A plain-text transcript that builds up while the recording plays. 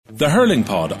The Hurling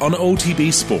Pod on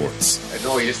OTB Sports. I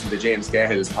know you listened to James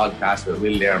Cahill's podcast with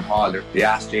Will Darren Paul. They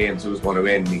asked James who was going to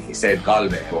win. He said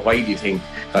Galway. But why do you think?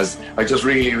 Because I just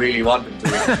really want them to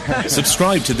win.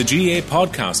 Subscribe to the GA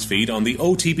podcast feed on the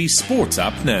OTB Sports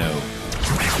app now.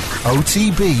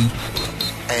 OTB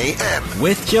AM.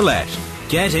 With Gillette.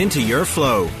 Get into your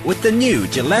flow with the new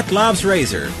Gillette Labs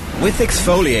Razor with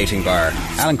exfoliating bar.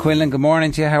 Alan Quinlan, good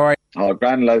morning to you. How are you? Oh,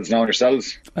 grand lads, now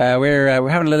yourselves. We're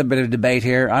having a little bit of a debate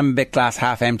here. I'm a bit glass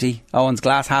half empty. Owen's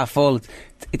glass half full.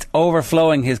 It's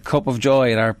overflowing his cup of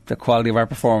joy at the quality of our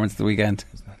performance the weekend.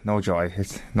 No joy.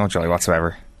 It's no joy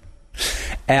whatsoever.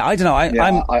 I don't know.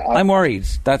 I'm worried.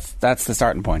 That's the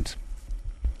starting point.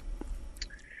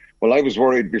 Well, I was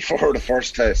worried before the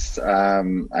first test,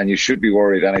 and you should be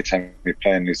worried anytime we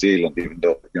play in New Zealand. Even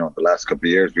though the last couple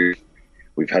of years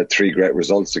we've had 3 great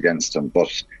results against them,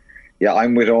 but. Yeah,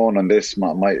 I'm with Owen on this.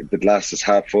 The glass is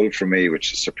half full for me,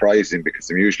 which is surprising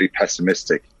because I'm usually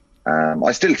pessimistic.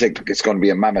 I still think it's going to be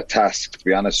a mammoth task, to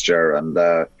be honest, Ger. And,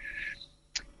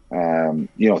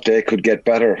 they could get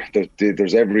better.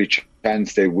 There's every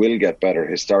chance they will get better.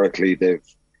 Historically, they've,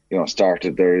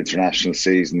 started their international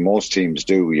season. Most teams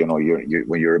do,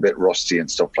 when you're a bit rusty and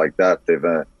stuff like that. They've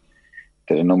a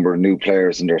number of new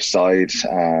players in their side.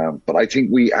 But I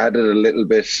think we added a little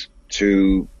bit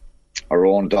to our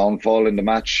own downfall in the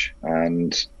match,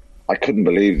 and I couldn't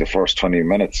believe the first 20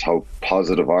 minutes how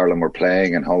positive Ireland were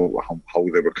playing and how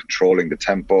they were controlling the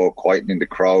tempo, quietening the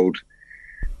crowd,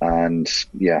 and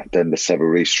then the Seba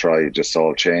Reece try just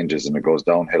all changes and it goes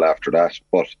downhill after that.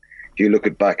 But if you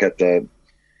look back at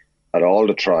all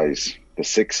the tries, the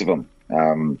 6 of them,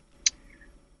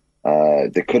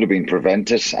 they could have been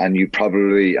prevented, and you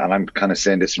probably, and I'm kind of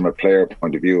saying this from a player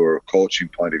point of view or a coaching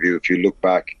point of view, if you look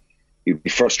back, you'd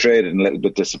be frustrated and a little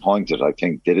bit disappointed. I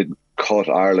think they didn't cut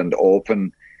Ireland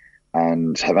open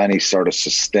and have any sort of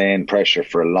sustained pressure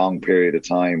for a long period of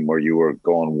time where you were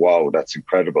going, wow, that's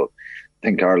incredible. I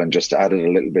think Ireland just added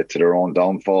a little bit to their own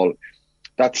downfall.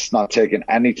 That's not taking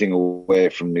anything away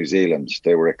from New Zealand.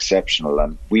 They were exceptional,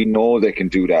 and we know they can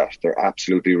do that. They're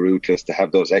absolutely ruthless. They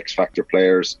have those X-factor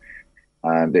players,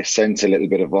 and they sense a little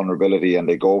bit of vulnerability and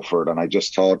they go for it. And I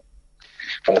just thought,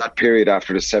 for that period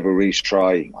after the Seba Reece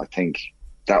try, I think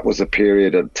that was a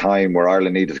period of time where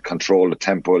Ireland needed to control the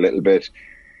tempo a little bit,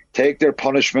 take their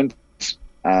punishment,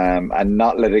 and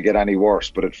not let it get any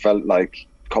worse. But it felt like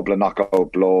a couple of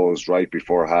knockout blows right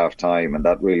before half time, and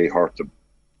that really hurt them.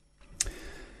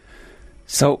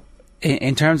 So,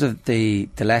 in terms of the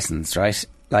lessons, right?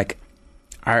 Like,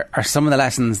 are some of the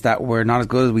lessons that we're not as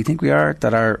good as we think we are,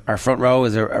 that our front row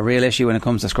is a real issue when it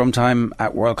comes to scrum time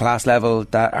at world class level,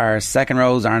 that our second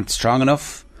rows aren't strong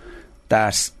enough,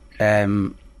 that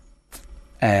the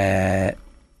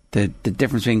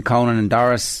difference between Conan and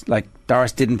Doris, like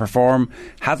Doris hasn't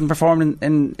performed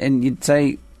in you'd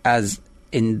say, as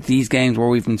in these games where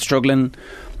we've been struggling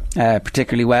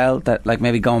particularly well, that like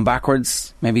maybe going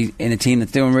backwards, maybe in a team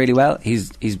that's doing really well, he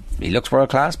looks world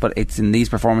class, but it's in these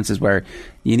performances where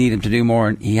you need him to do more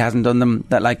and he hasn't done them.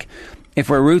 That, like, if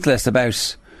we're ruthless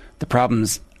about the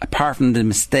problems, apart from the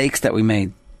mistakes that we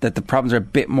made, that the problems are a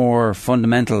bit more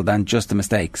fundamental than just the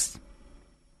mistakes.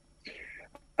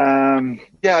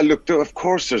 Look, of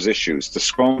course there's issues. The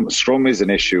scrum is an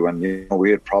issue, and we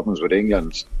had problems with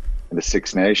England in the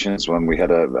Six Nations when we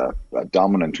had a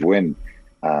dominant win.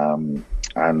 And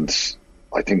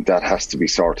I think that has to be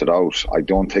sorted out. I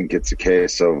don't think it's a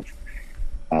case of.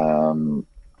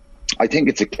 I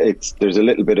think there's a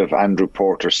little bit of Andrew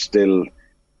Porter still,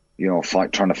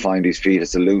 trying to find his feet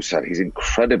as a loose head. He's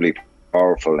incredibly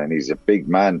powerful and he's a big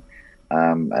man,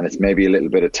 and it's maybe a little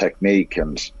bit of technique.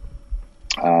 And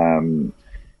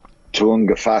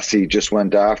Tuanga Fassi just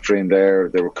went after him there.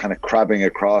 They were kind of crabbing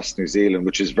across New Zealand,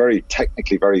 which is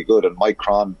technically very good. And Mike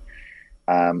Cron,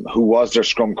 who was their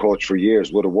scrum coach for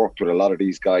years, would have worked with a lot of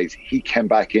these guys. He came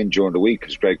back in during the week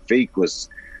because Greg Feek was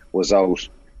out.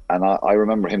 And I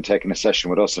remember him taking a session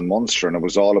with us in Munster, and it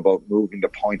was all about moving the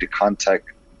point of contact,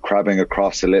 crabbing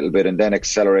across a little bit, and then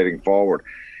accelerating forward.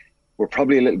 We're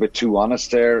probably a little bit too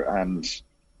honest there, and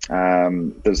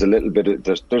there's a little bit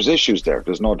of, there's issues there.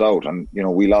 There's no doubt. And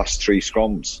we lost 3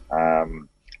 scrums, and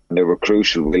they were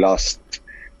crucial. We lost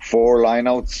 4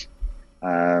 lineouts.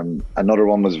 Another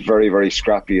one was very, very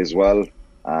scrappy as well.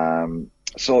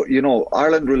 So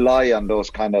Ireland rely on those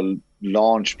kind of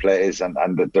launch plays and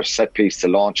their set piece to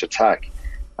launch attack.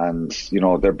 And,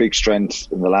 their big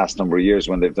strength in the last number of years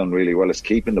when they've done really well is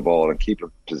keeping the ball and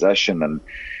keeping possession and,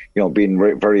 being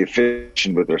very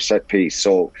efficient with their set piece.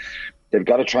 So they've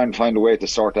got to try and find a way to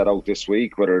sort that out this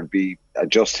week, whether it be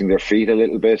adjusting their feet a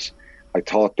little bit. I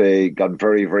thought they got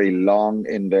very, very long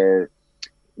in their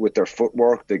with their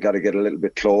footwork. They got to get a little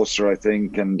bit closer, I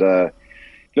think. And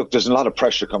look, there's a lot of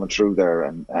pressure coming through there,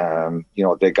 and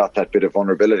they got that bit of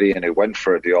vulnerability and they went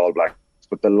for it, the All Blacks.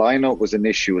 But the line-out was an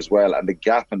issue as well, and the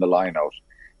gap in the line-out.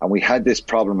 And we had this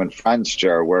problem in France,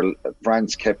 Ger, where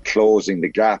France kept closing the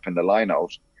gap in the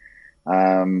line-out.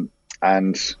 And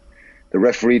the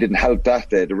referee didn't help that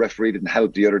day. The referee didn't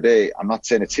help the other day. I'm not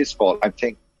saying it's his fault. I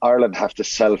think Ireland have to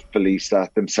self-police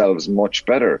that themselves much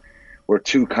better. We're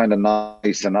too kind of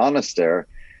nice and honest there.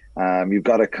 You've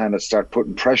got to kind of start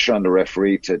putting pressure on the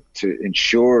referee to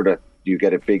ensure that you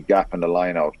get a big gap in the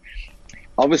line-out.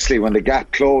 Obviously, when the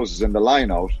gap closes in the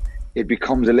line-out, it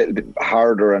becomes a little bit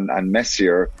harder and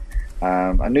messier.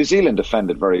 And New Zealand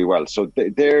defended very well. So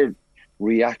their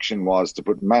reaction was to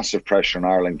put massive pressure on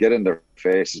Ireland, get in their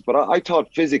faces. But I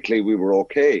thought physically we were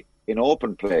okay in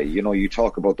open play. You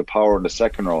talk about the power in the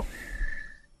second row.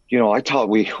 I thought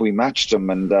we matched them,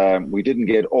 and we didn't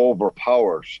get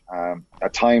overpowered.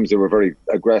 At times they were very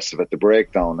aggressive at the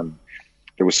breakdown, and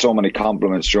there was so many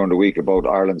compliments during the week about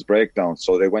Ireland's breakdown,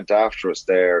 so they went after us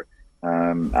there.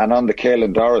 And on the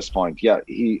Caelan Doris point, I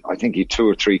think he 2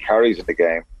 or 3 carries in the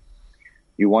game.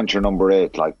 You want your number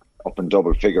 8 like up in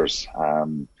double figures.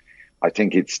 I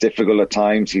think it's difficult at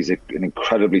times. He's an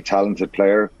incredibly talented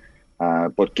player,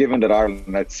 but given that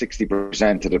Ireland had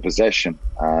 60% of the possession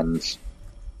and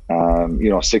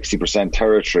 60%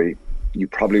 territory, you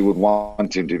probably would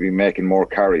want him to be making more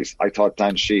carries. I thought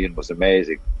Dan Sheehan was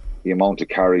amazing. The amount of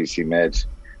carries he made,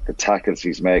 the tackles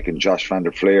he's making, Josh van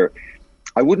der Fleer.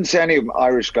 I wouldn't say any of the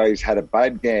Irish guys had a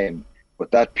bad game,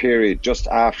 but that period just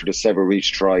after the Sever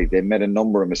Reach try, they made a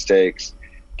number of mistakes.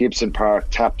 Gibson Park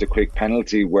tapped a quick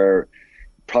penalty where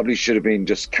probably should have been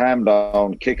just calm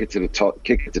down, kick it to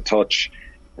touch.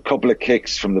 A couple of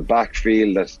kicks from the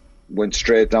backfield that went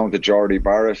straight down to Jordy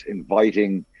Barrett,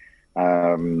 inviting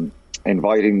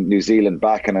New Zealand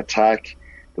back in attack.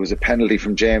 There was a penalty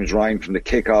from James Ryan from the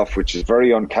kickoff, which is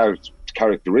very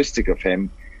uncharacteristic of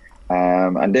him.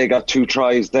 And they got 2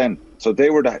 tries then. So they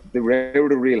were the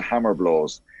real hammer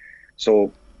blows.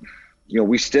 So,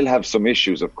 we still have some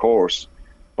issues, of course,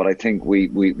 but I think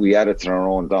we added to our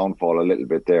own downfall a little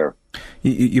bit there.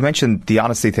 You mentioned the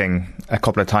honesty thing a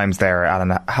couple of times there,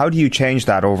 Alan. How do you change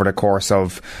that over the course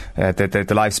of the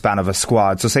lifespan of a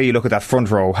squad? So say you look at that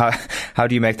front row, how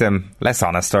do you make them less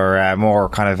honest or more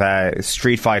kind of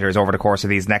street fighters over the course of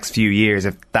these next few years,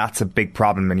 if that's a big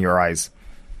problem in your eyes?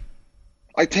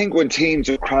 I think when teams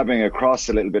are crabbing across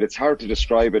a little bit, it's hard to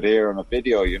describe it here on a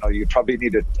video. You probably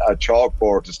need a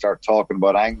chalkboard to start talking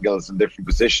about angles and different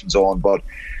positions on, but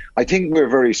I think we're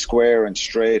very square and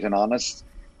straight and honest.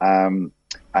 And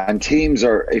teams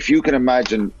are, if you can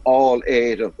imagine, all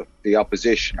 8 of the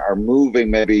opposition are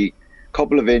moving maybe a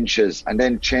couple of inches and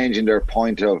then changing their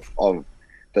point of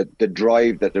the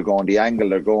drive that they're going, the angle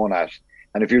they're going at.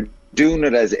 And if you're doing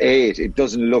it as 8, it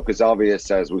doesn't look as obvious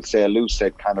as, we'll say, a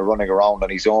Lucek kind of running around on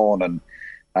his own and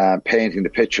painting the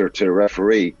picture to the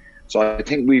referee. So I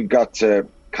think we've got to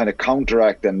kind of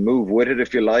counteract and move with it,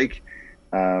 if you like.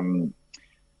 As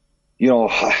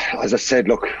I said,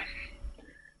 look,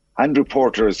 Andrew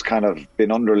Porter has kind of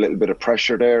been under a little bit of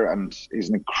pressure there, and he's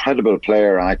an incredible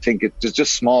player. And I think there's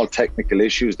just small technical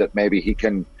issues that maybe he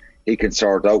can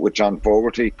sort out with John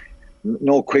Fogarty.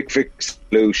 No quick fix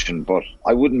solution, but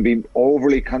I wouldn't be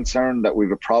overly concerned that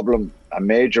we've a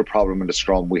major problem in the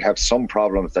scrum. We have some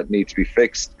problems that need to be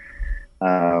fixed.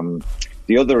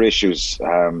 The other issues,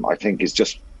 I think, is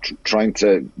just trying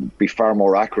to be far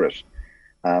more accurate.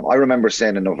 I remember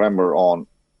saying in November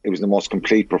it was the most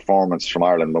complete performance from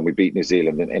Ireland when we beat New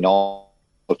Zealand in all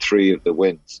 3 of the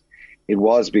wins. It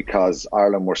was because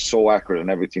Ireland were so accurate in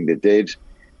everything they did.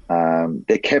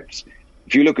 They kept...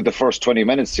 If you look at the first 20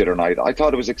 minutes the other night, I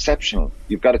thought it was exceptional.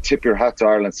 You've got to tip your hat to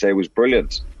Ireland and say it was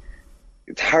brilliant.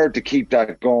 It's hard to keep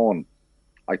that going.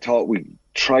 I thought we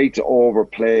tried to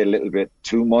overplay a little bit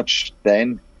too much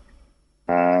then.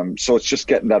 So it's just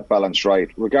getting that balance right.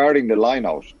 Regarding the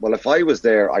line-out, well, if I was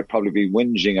there, I'd probably be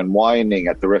whinging and whining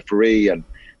at the referee and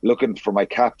looking for my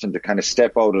captain to kind of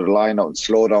step out of the line-out and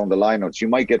slow down the line-outs. You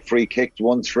might get free kicked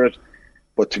once for it,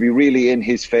 but to be really in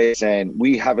his face saying,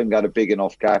 we haven't got a big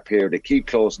enough gap here, they keep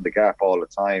closing the gap all the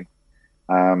time.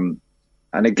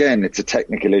 And again, it's a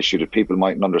technical issue that people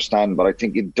mightn't understand, but I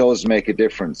think it does make a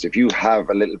difference. If you have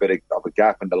a little bit of a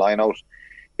gap in the line-out,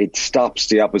 it stops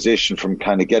the opposition from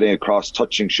kind of getting across,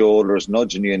 touching shoulders,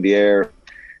 nudging you in the air,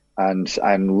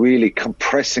 and really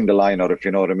compressing the line-out, if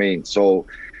you know what I mean. So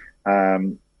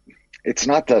it's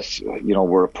not that,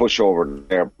 we're a pushover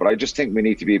there, but I just think we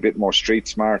need to be a bit more street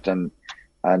smart and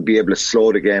be able to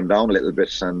slow the game down a little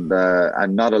bit and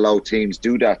not allow teams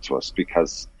do that to us,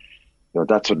 because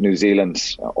that's what New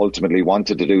Zealand ultimately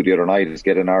wanted to do the other night, is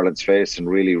get in Ireland's face and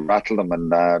really rattle them,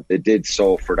 and they did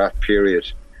so for that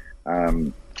period.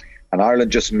 And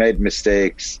Ireland just made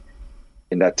mistakes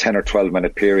in that 10 or 12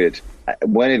 minute period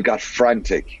when it got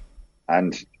frantic.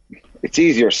 And it's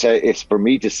easier it's for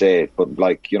me to say it, but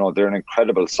they're an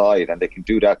incredible side, and they can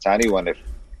do that to anyone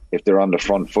if they're on the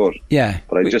front foot. Yeah,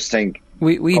 but I just think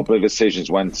a couple of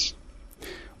decisions went.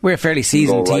 We're a fairly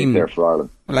seasoned team right there for Ireland.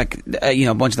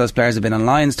 A bunch of those players have been on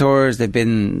Lions tours. They've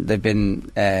been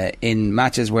in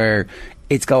matches where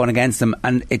it's going against them,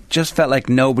 and it just felt like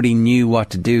nobody knew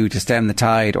what to do to stem the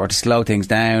tide or to slow things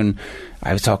down.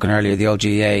 I was talking earlier, the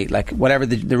OGA, whatever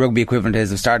the rugby equivalent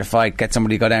is of start a fight, get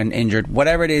somebody to go down injured,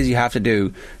 whatever it is you have to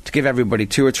do to give everybody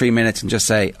 2 or 3 minutes and just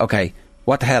say, okay,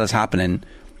 what the hell is happening?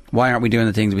 Why aren't we doing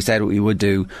the things we said we would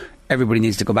do? Everybody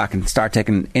needs to go back and start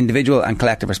taking individual and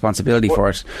collective responsibility for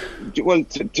it. Well,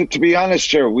 to be honest,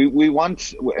 Ger, we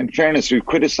want, in fairness, we've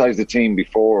criticised the team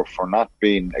before for not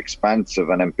being expansive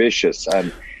and ambitious.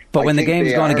 But when the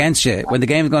game's going against you,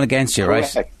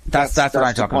 correct. right? That's what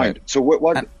I'm talking about. So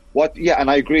what? Yeah, and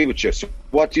I agree with you. So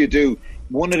what do you do?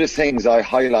 One of the things I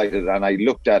highlighted and I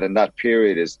looked at in that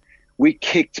period is we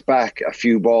kicked back a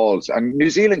few balls, and New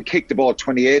Zealand kicked the ball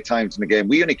 28 times in the game.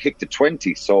 We only kicked it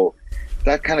 20, so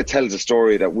that kind of tells a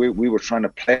story that we were trying to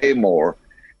play more,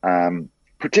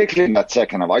 particularly in that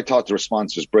second half. I thought the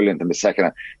response was brilliant in the second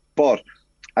half. But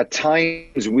at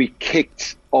times we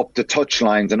kicked up the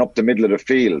touchlines and up the middle of the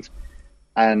field.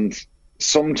 And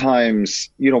sometimes,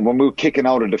 when we were kicking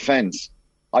out of defence,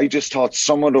 I just thought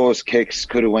some of those kicks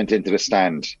could have went into the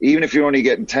stand. Even if you're only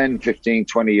getting 10, 15,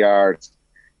 20 yards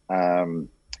and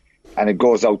it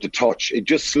goes out to touch, it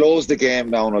just slows the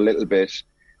game down a little bit.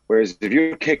 Whereas if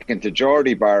you're kicking to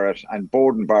Jordy Barrett and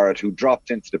Bowden Barrett, who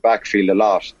dropped into the backfield a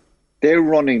lot, they're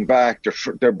running back,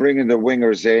 they're bringing the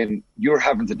wingers in, you're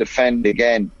having to defend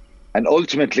again. And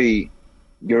ultimately,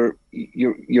 you're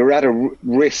at a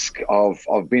risk of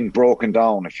being broken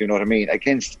down, if you know what I mean,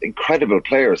 against incredible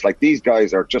players. Like, these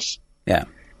guys are just,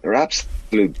 they're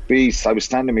absolute beasts. I was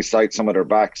standing beside some of their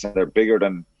backs, and they're bigger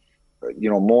than,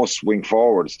 most wing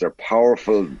forwards. They're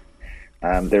powerful,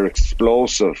 they're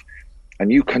explosive.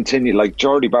 And you continue, like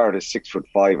Jordy Barrett is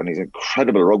 6'5", and he's an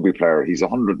incredible rugby player. He's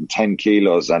 110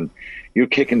 kilos, and you're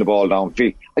kicking the ball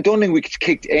downfield. I don't think we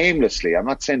kicked aimlessly. I'm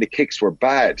not saying the kicks were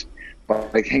bad,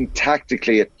 but I think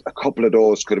tactically a couple of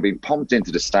those could have been pumped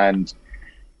into the stand,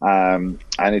 and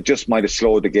it just might have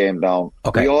slowed the game down.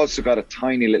 Okay. We also got a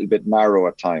tiny little bit narrow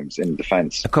at times in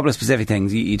defence. A couple of specific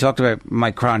things. You talked about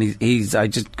Mike Cron. He's I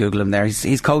just Googled him there.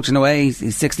 He's coaching away.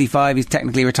 He's 65. He's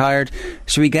technically retired.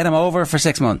 Should we get him over for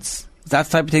 6 months? That's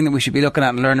the type of thing that we should be looking at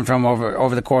and learning from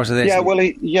over the course of this. Yeah,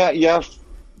 well,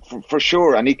 for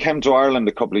sure. And he came to Ireland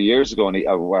a couple of years ago, and he,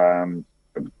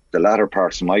 the latter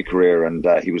parts of my career, and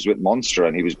he was with Munster,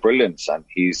 and he was brilliant. And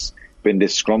he's been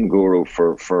this scrum guru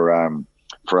for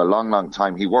a long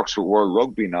time. He works with World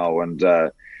Rugby now, and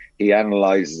he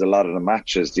analyses a lot of the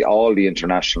matches, all the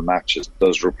international matches,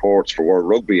 does reports for World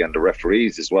Rugby and the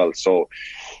referees as well. So,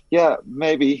 yeah,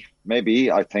 maybe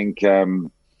I think.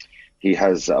 He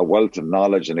has a wealth of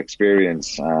knowledge and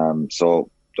experience, so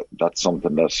that's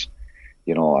something that,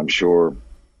 I'm sure.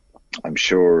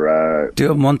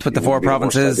 Do a month with the 4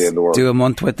 provinces. Do a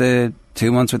month with the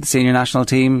 2 months with the senior national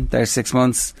team. There's 6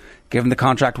 months. Give them the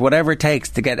contract, whatever it takes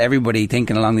to get everybody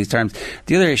thinking along these terms.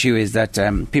 The other issue is that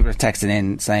people are texting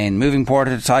in saying moving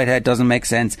Porter to tight head doesn't make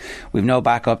sense. We've no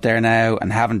backup there now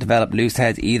and haven't developed loose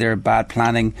heads either. Bad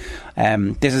planning.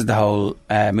 This is the whole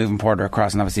moving Porter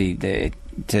across, and obviously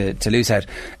to loose head.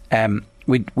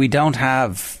 We don't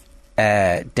have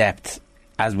depth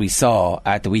as we saw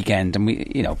at the weekend, and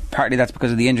we partly that's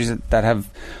because of the injuries that have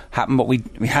happened, but we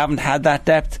haven't had that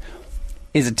depth.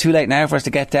 Is it too late now for us to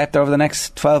get depth over the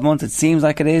next 12 months? It seems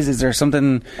like it is. Is there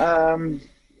something?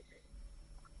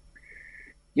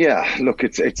 Yeah, look,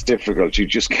 it's difficult. You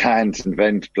just can't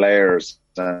invent players.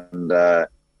 And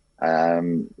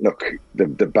look,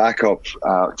 the backup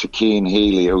to Cian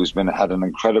Healy, who's had an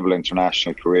incredible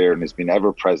international career and has been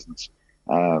ever present.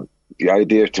 The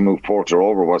idea to move Porter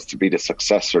over was to be the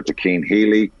successor to Cian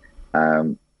Healy.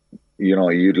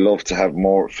 You'd love to have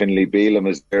more. Finlay Bealham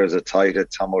is there as a tight head,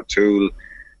 Tom O'Toole.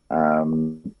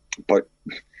 But,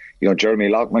 Jeremy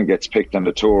Loughman gets picked on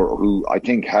the tour, who I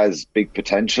think has big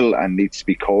potential and needs to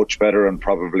be coached better, and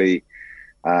probably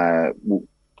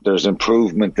there's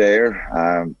improvement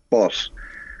there. But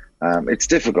it's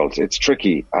difficult. It's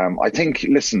tricky. I think,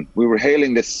 listen, we were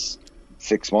hailing this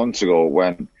 6 months ago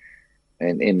when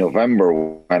in November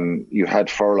when you had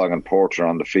Furlong and Porter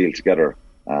on the field together.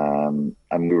 And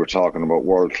we were talking about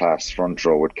world-class front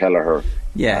row with Kelleher.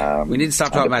 Yeah, we need to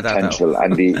stop talking about that, though.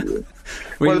 And we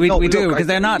do, because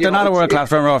they're not a world-class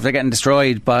front row if they're getting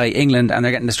destroyed by England, and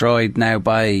they're getting destroyed now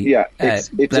by the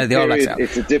All Blacks.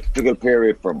 It's a difficult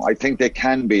period for them. I think they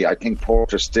can be. I think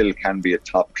Porter still can be a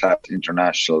top-class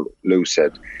international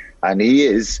loosehead. And he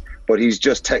is, but he's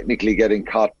just technically getting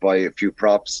caught by a few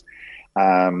props.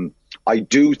 I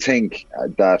do think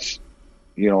that,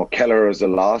 Kelleher is a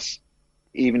loss,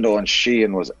 even though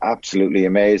Sheehan was absolutely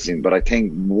amazing. But I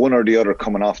think one or the other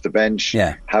coming off the bench,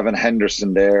 having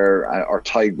Henderson there, or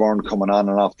Tyburn coming on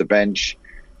and off the bench,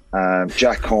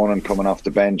 Jack Conan coming off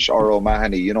the bench, or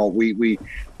O'Mahony,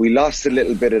 we lost a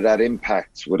little bit of that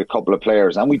impact with a couple of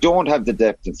players, and we don't have the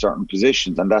depth in certain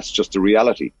positions, and that's just a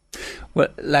reality. Well,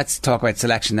 let's talk about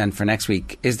selection then for next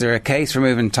week. Is there a case for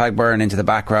moving Tyburn into the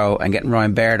back row and getting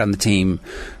Ryan Baird on the team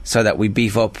so that we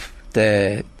beef up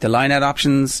the line-out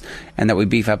options and that we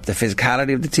beef up the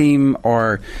physicality of the team?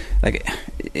 Or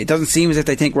it doesn't seem as if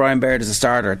they think Ryan Baird is a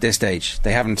starter at this stage.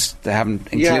 They haven't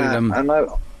included him. And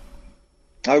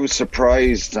I was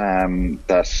surprised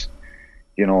that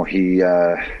he.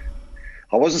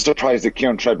 I wasn't surprised that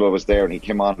Kieran Treadwell was there and he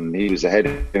came on and he was ahead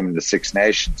of him in the Six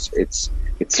Nations. It's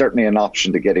certainly an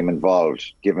option to get him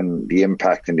involved, given the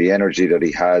impact and the energy that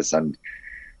he has, and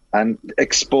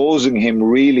exposing him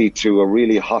really to a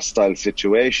really hostile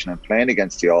situation and playing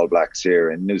against the All Blacks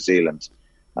here in New Zealand.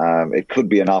 It could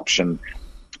be an option.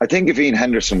 I think if Ian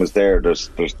Henderson was there, there's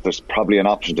probably an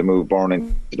option to move Byrne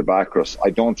into the back row. I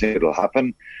don't think it'll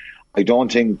happen. I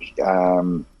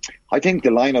think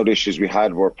the line-out issues we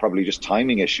had were probably just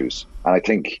timing issues. And I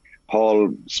think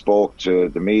Paul spoke to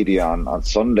the media on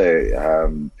Sunday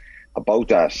about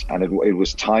that. And it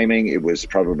was timing. It was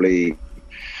probably...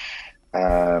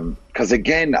 Because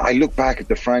again, I look back at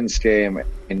the France game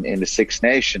in the Six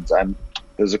Nations, and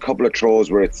there's a couple of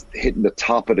throws where it's hitting the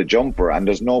top of the jumper and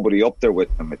there's nobody up there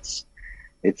with them. It's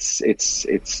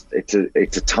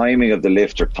a timing of the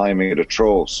lift or timing of the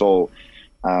throw. So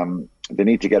they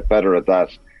need to get better at that.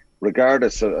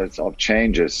 Regardless of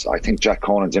changes, I think Jack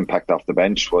Conan's impact off the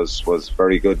bench was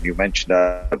very good. You mentioned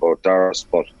that about Doris,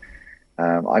 but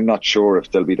I'm not sure if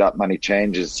there'll be that many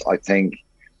changes. I think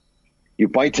you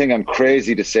might think I'm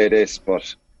crazy to say this,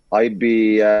 but I'd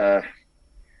be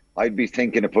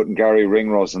thinking of putting Gary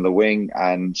Ringrose in the wing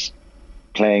and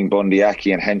playing Bundy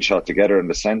Aki and Henshaw together in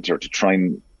the centre to try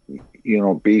and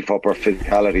beef up our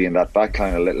physicality in that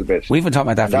backline a little bit. We've been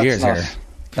talking about that for years here.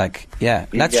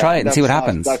 Let's try it and see what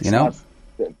happens.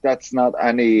 That's not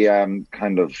any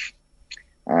kind of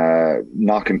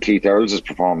knocking Keith Earls'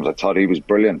 performance. I thought he was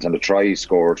brilliant, and the try he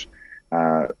scored.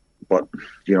 But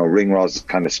Ringrose is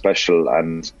kind of special,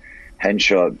 and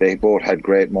Henshaw, they both had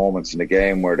great moments in the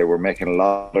game where they were making a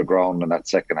lot of ground in that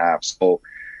second half. So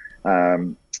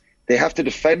they have to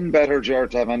defend better,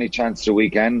 Gerard, to have any chance the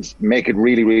weekend. Make it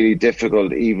really, really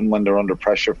difficult, even when they're under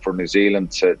pressure for New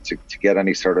Zealand to get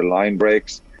any sort of line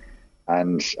breaks.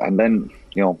 And then,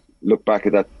 look back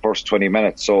at that first 20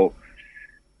 minutes. So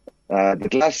the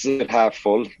glass is half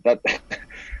full, that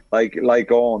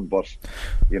like on, but,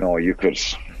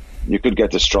 you could get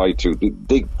the stride too.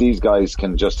 These guys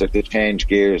can just, if they change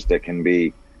gears, they can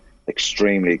be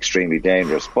extremely, extremely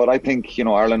dangerous. But I think,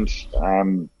 Ireland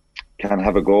can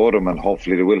have a go at them, and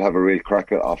hopefully they will have a real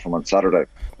crack off them on Saturday.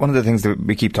 One of the things that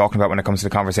we keep talking about when it comes to the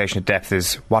conversation of depth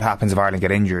is what happens if Ireland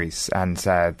get injuries, and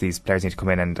these players need to come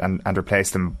in and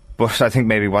replace them. But I think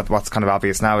maybe what's kind of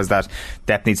obvious now is that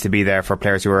depth needs to be there for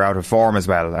players who are out of form as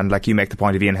well. And like you make the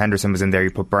point, if Ian Henderson was in there, you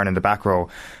put Byrne in the back row.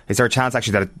 Is there a chance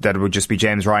actually that it would just be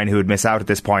James Ryan who would miss out at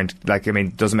this point?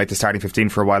 Doesn't make the starting 15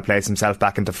 for a while, plays himself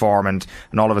back into form, and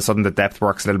all of a sudden the depth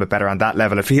works a little bit better on that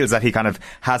level. It feels that he kind of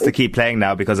has to keep playing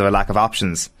now because of a lack of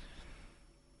options.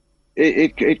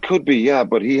 It could be, yeah,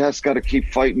 but he has got to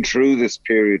keep fighting through this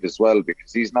period as well,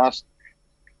 because he's not.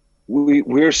 We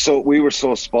were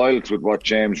so spoiled with what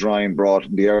James Ryan brought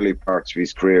in the early parts of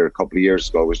his career a couple of years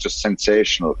ago. It was just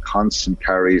sensational, constant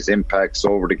carries, impacts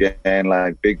over the game,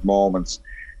 like big moments.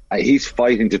 He's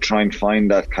fighting to try and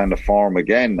find that kind of form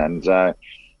again, and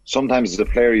sometimes as a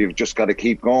player you've just got to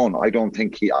keep going. I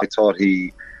thought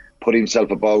he put himself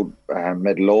about,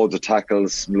 made loads of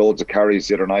tackles, loads of carries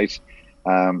the other night.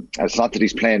 It's not that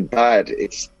he's playing bad,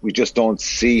 we just don't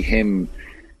see him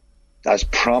as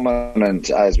prominent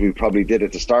as we probably did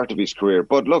at the start of his career.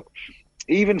 But look,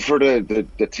 even for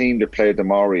the team that played the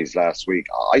Maoris last week,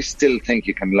 I still think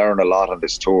you can learn a lot on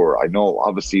this tour. I know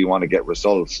obviously you want to get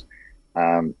results,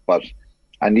 and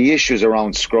the issues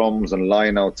around scrums and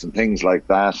lineouts and things like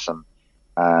that,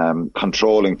 and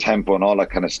controlling tempo and all that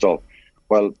kind of stuff.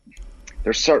 Well,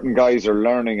 there's certain guys are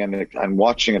learning and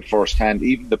watching it firsthand.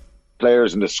 Even the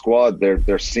players in the squad,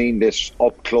 they're seeing this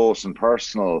up close and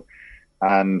personal,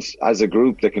 and as a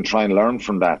group they can try and learn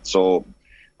from that. So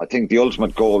I think the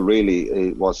ultimate goal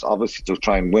really was obviously to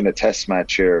try and win a test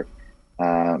match here,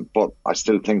 but I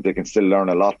still think they can still learn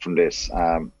a lot from this.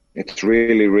 It's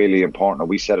really, really important, and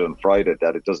we said it on Friday,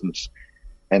 that it doesn't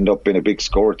end up being a big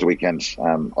score at the weekend.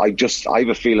 I have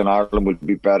a feeling Ireland will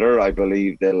be better. I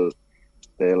believe they'll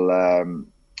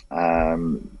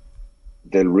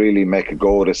really make a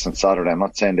go of this on Saturday. I'm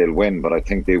not saying they'll win, but I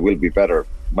think they will be better.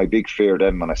 My big fear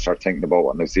then, when I start thinking about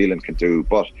what New Zealand can do,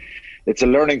 but it's a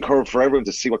learning curve for everyone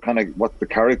to see what the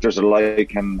characters are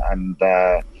like, and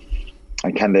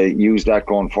can they use that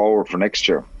going forward for next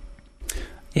year.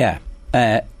 Yeah.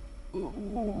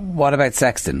 What about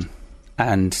Sexton?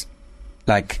 And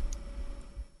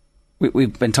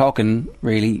we've been talking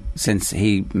really since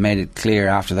he made it clear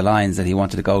after the Lions that he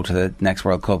wanted to go to the next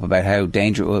World Cup about how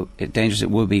dangerous it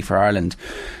would be for Ireland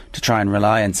to try and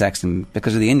rely on Sexton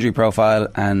because of the injury profile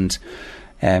and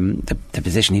the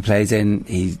position he plays in.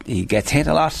 He gets hit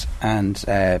a lot, and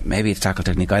maybe it's tackle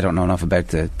technique. I don't know enough about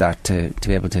that to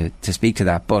be able to speak to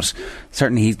that, but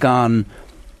certainly he's gone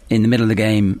in the middle of the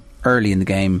game, early in the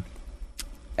game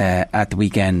at the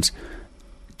weekend.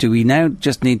 Do we now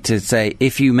just need to say,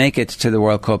 if you make it to the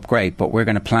World Cup, great, but we're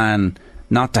going to plan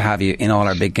not to have you in all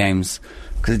our big games?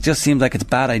 Because it just seems like it's a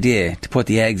bad idea to put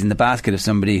the eggs in the basket of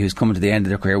somebody who's coming to the end of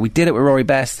their career. We did it with Rory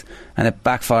Best, and it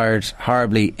backfired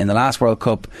horribly in the last World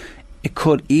Cup. It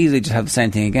could easily just have the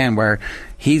same thing again, where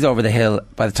he's over the hill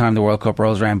by the time the World Cup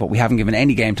rolls around, but we haven't given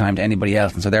any game time to anybody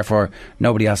else, and so therefore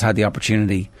nobody else had the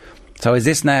opportunity. So is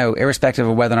this now, irrespective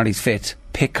of whether or not he's fit,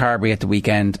 pick Carbery at the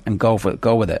weekend and go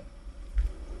with it?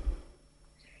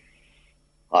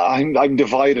 I'm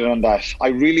divided on that. I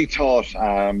really thought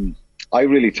Carbery,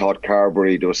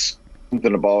 there was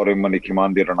something about him when he came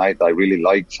on the other night that I really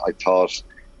liked. I thought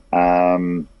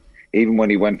even when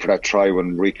he went for that try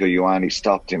when Rico Ioane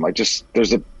stopped him,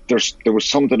 there was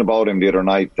something about him the other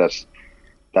night that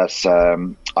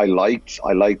I liked.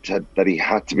 I liked that he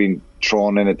had to be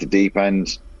thrown in at the deep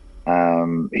end.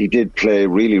 He did play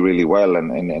really, really well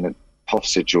in a tough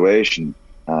situation,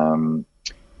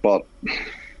 but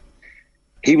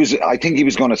I think he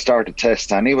was going to start a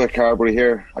test anyway, Carbery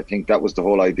here. I think that was the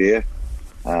whole idea.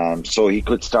 So he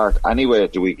could start anyway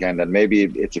at the weekend, and maybe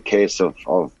it's a case of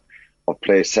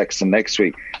play Sexton next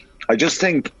week. I just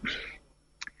think,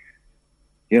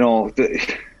 you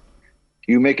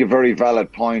make a very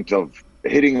valid point of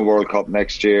hitting a World Cup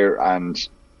next year and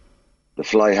the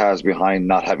fly has behind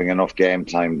not having enough game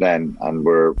time then, and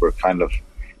we're kind of...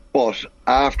 But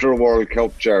after a World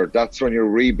Cup, Jared, that's when your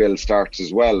rebuild starts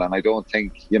as well. And I don't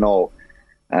think, you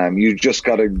just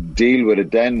got to deal with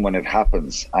it then when it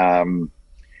happens. I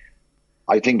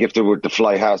think if the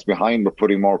fly has behind, we're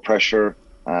putting more pressure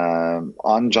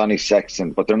on Johnny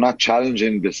Sexton, but they're not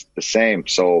challenging the same.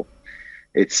 So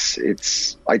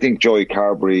it's. I think Joey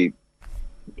Carbery,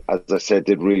 as I said,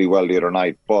 did really well the other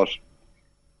night. But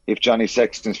if Johnny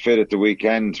Sexton's fit at the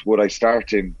weekend, would I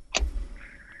start him?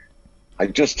 I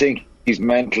just think his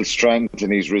mental strength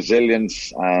and his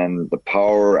resilience and the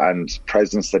power and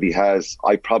presence that he has,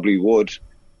 I probably would.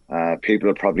 People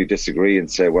will probably disagree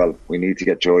and say, well, we need to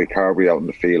get Joey Carbery out in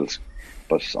the field.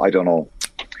 But I don't know.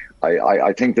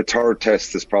 I think the third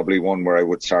test is probably one where I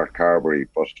would start Carbery,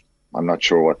 but I'm not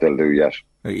sure what they'll do yet.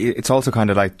 It's also kind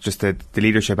of like just the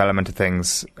leadership element of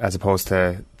things, as opposed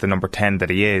to the number 10 that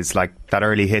he is, like that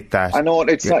early hit that. I know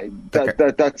it's not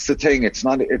that's the thing. It's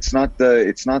not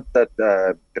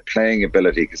the playing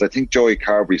ability, because I think Joey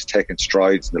Carbery's taken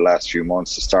strides in the last few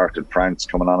months. He started France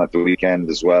coming on at the weekend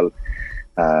as well.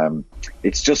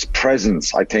 It's just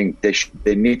presence. I think they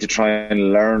need to try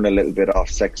and learn a little bit off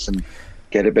Sexton,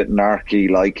 get a bit narky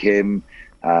like him,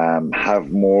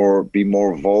 be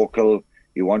more vocal.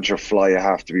 You want your fly, you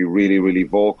have to be really, really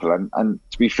vocal. And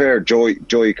to be fair, Joey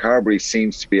Carbery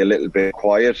seems to be a little bit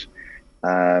quiet.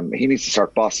 He needs to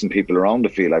start bossing people around the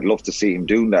field. I'd love to see him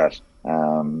doing that.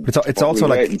 It's also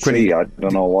like I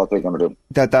don't know what they're going to do.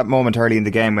 That moment early in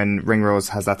the game when Ringrose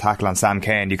has that tackle on Sam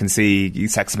Cane, you can see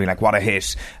Sexton being like, what a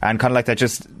hit, and kind of like that.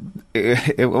 Just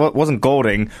it wasn't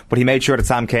goading, but he made sure that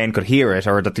Sam Cane could hear it,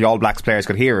 or that the All Blacks players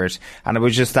could hear it, and it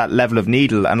was just that level of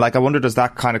needle. And like, I wonder, does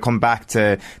that kind of come back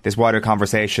to this wider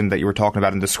conversation that you were talking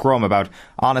about in the scrum about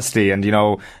honesty, and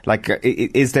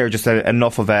is there just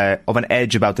enough of an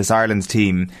edge about this Ireland's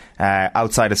team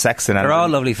outside of Sexton? They're all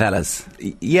lovely fellas.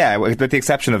 Yeah, with the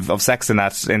exception of Sexton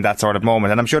in that sort of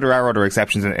moment, and I'm sure there are other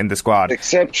exceptions in the squad.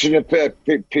 Exception of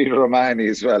Peter O'Mahony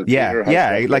as well.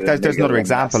 Yeah, like there's another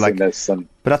example. Like,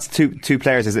 But that's two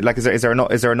players. Is it like is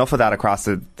there enough of that across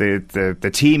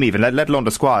the team even, let alone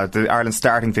the squad, the Ireland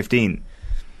starting 15?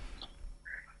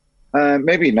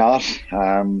 Maybe not.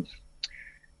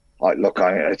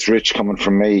 It's rich coming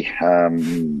from me.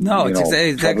 You're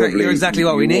exactly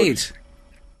what we need.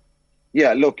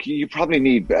 Yeah, look, you probably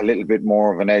need a little bit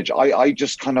more of an edge. I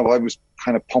was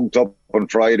kind of pumped up on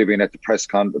Friday being at the press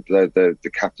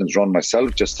the captain's run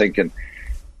myself, just thinking,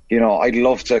 I'd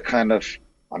love to kind of,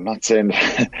 I'm not saying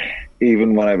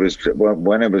even when I was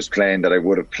playing that I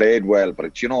would have played well, but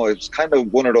it's kind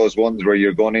of one of those ones where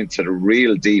you're going into the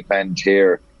real deep end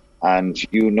here, and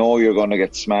you're going to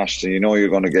get smashed, and you're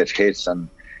going to get hit, and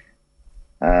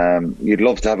you'd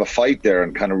love to have a fight there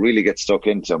and kind of really get stuck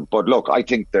into them. But look, I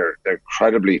think they're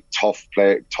incredibly tough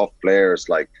players.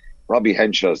 Like Robbie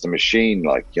Henshaw's the machine.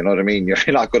 Like, you know what I mean? You're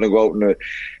not going to go out in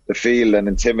the field and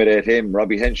intimidate him.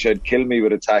 Robbie Henshaw'd kill me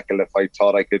with a tackle if I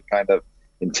thought I could kind of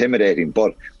intimidate him.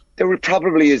 But there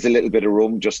probably is a little bit of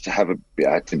room just to have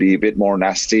to be a bit more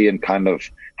nasty and kind of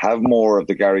have more of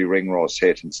the Gary Ringrose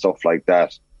hit and stuff like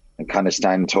that, and kind of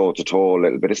stand toe to toe a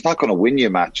little bit. It's not going to win you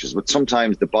matches, but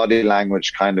sometimes the body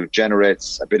language kind of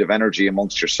generates a bit of energy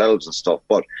amongst yourselves and stuff.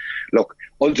 But look,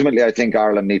 ultimately, I think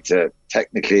Ireland need to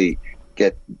technically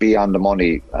be on the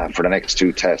money for the next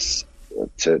two tests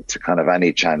to kind of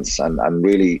any chance, and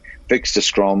really fix the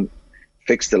scrum,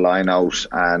 fix the line out,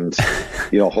 and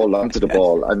hold on to the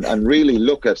ball, and really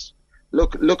look at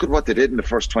what they did in the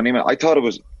first 20 minutes. I thought it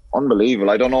was unbelievable.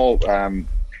 I don't know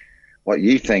what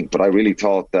you think, but I really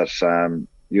thought that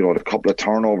the couple of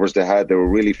turnovers they had, they were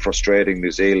really frustrating New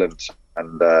Zealand,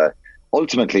 and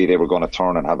ultimately they were going to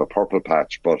turn and have a purple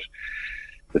patch. But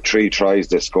the 3 tries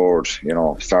they scored,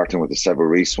 starting with the Seba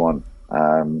Reece one,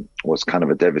 was kind of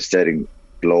a devastating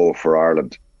blow for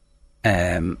Ireland.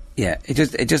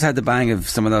 It just had the bang of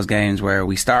some of those games where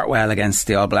we start well against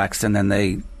the All Blacks, and then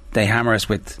they hammer us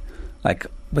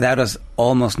without us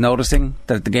almost noticing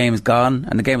that the game is gone,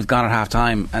 and the game was gone at half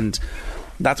time. And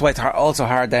that's why it's also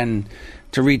hard then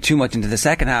to read too much into the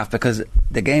second half, because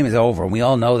the game is over, and we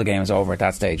all know the game is over at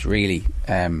that stage, really.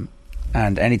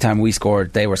 And anytime we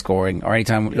scored, they were scoring, or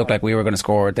anytime it looked like we were going to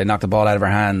score, they knocked the ball out of our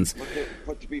hands.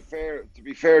 But to be fair,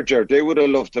 Jared, they would have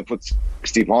loved to put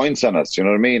 60 points on us, you know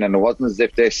what I mean? And it wasn't as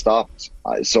if they stopped.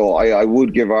 So I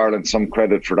would give Ireland some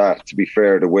credit for that, to be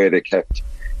fair, the way they kept,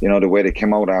 the way they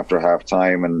came out after half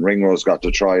time, and Ringrose got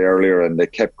to try earlier, and they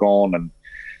kept going. And,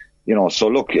 so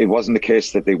look, it wasn't the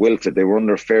case that they wilted. They were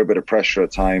under a fair bit of pressure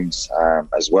at times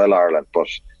as well, Ireland. But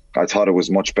I thought it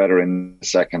was much better in the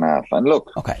second half. And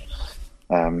look, okay.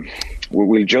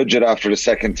 We'll judge it after the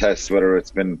second test whether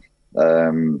it's been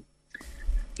a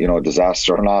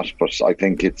disaster or not, but I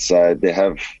think it's they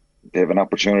have an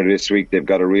opportunity this week. They've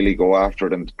got to really go after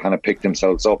it and kind of pick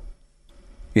themselves up.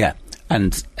 Yeah,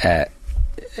 and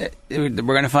we're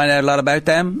going to find out a lot about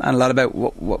them and a lot about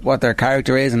what their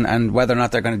character is, and whether or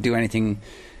not they're going to do anything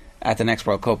at the next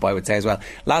World Cup, I would say as well.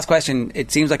 Last question,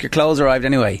 it seems like your clothes arrived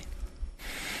anyway.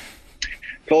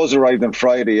 Clothes arrived on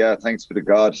Friday, yeah, thanks be to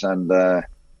God. And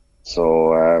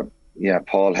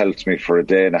Paul helped me for a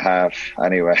day and a half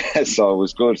anyway, so it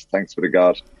was good, thanks be to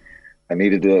God. I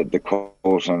needed the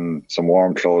coat and some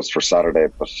warm clothes for Saturday,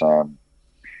 but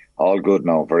all good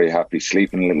now, very happy,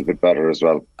 sleeping a little bit better as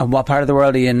well. And what part of the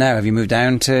world are you in now? Have you moved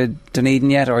down to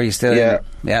Dunedin yet, or are you still in?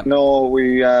 No,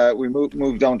 we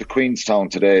moved down to Queenstown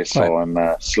today, so I'm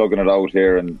slugging it out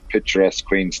here in picturesque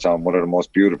Queenstown, one of the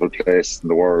most beautiful places in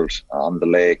the world, on the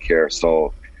lake here.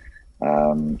 So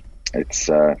it's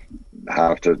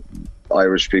half the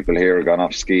Irish people here have gone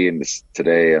off skiing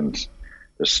today, and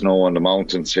there's snow on the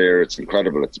mountains here. It's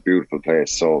incredible, it's a beautiful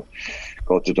place. So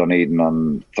go to Dunedin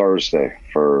on Thursday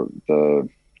for the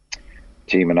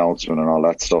team announcement and all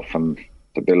that stuff, and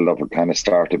the build-up will kind of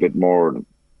start a bit more.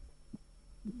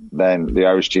 Then the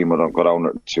Irish team will go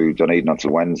down to Dunedin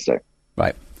until Wednesday.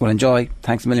 Right, well, enjoy.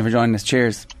 Thanks a million for joining us.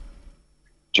 Cheers.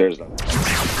 Cheers.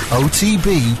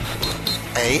 OTB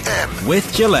AM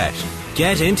with Gillette.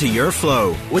 Get into your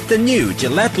flow with the new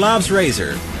Gillette Labs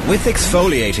Razor with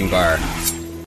exfoliating bar.